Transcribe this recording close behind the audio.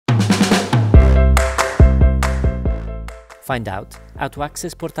Find out how to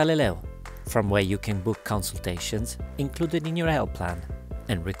access Portale LEO, from where you can book consultations included in your health plan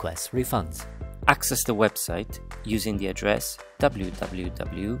and request refunds. Access the website using the address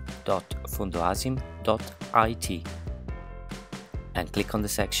www.fondoasim.it and click on the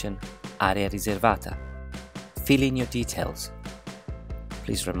section Area Riservata. Fill in your details.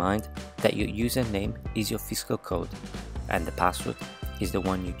 Please remind that your username is your fiscal code and the password is the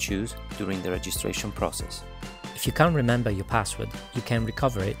one you choose during the registration process. If you can't remember your password, you can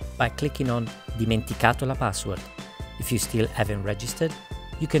recover it by clicking on Dimenticato la password. If you still haven't registered,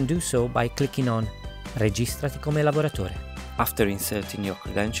 you can do so by clicking on Registrati come lavoratore. After inserting your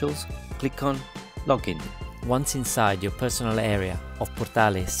credentials, click on Login. Once inside your personal area of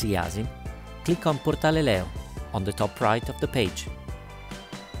Portale ASIM, click on Portale LEO on the top right of the page.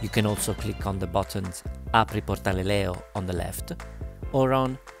 You can also click on the buttons Apri Portale LEO on the left or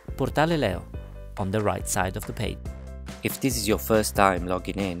on Portale LEO on the right side of the page. If this is your first time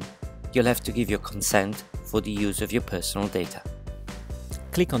logging in, you'll have to give your consent for the use of your personal data.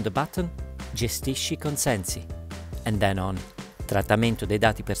 Click on the button Gestisci consensi and then on Trattamento dei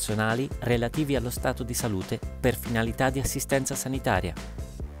dati personali relativi allo stato di salute per finalità di assistenza sanitaria.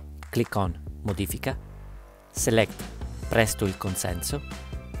 Click on Modifica, select Presto il consenso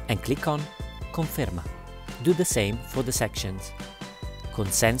and click on Conferma. Do the same for the sections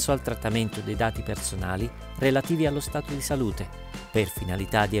Consenso al trattamento dei dati personali relativi allo stato di salute per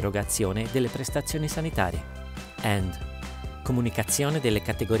finalità di erogazione delle prestazioni sanitarie and Comunicazione delle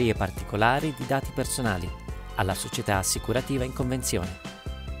categorie particolari di dati personali alla società assicurativa in convenzione.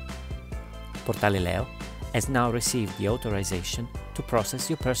 Portale LEO has now received the authorization to process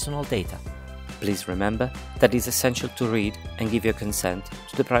your personal data. Please remember that it is essential to read and give your consent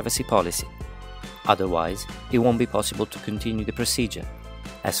to the privacy policy. Otherwise, it won't be possible to continue the procedure,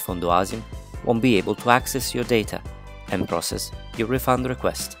 as Fondo ASIM won't be able to access your data and process your refund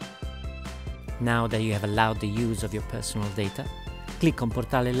request. Now that you have allowed the use of your personal data, click on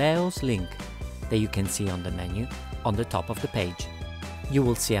Portale LEO's link that you can see on the menu on the top of the page. You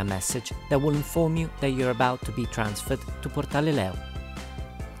will see a message that will inform you that you're about to be transferred to Portale LEO.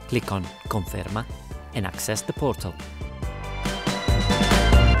 Click on Conferma and access the portal.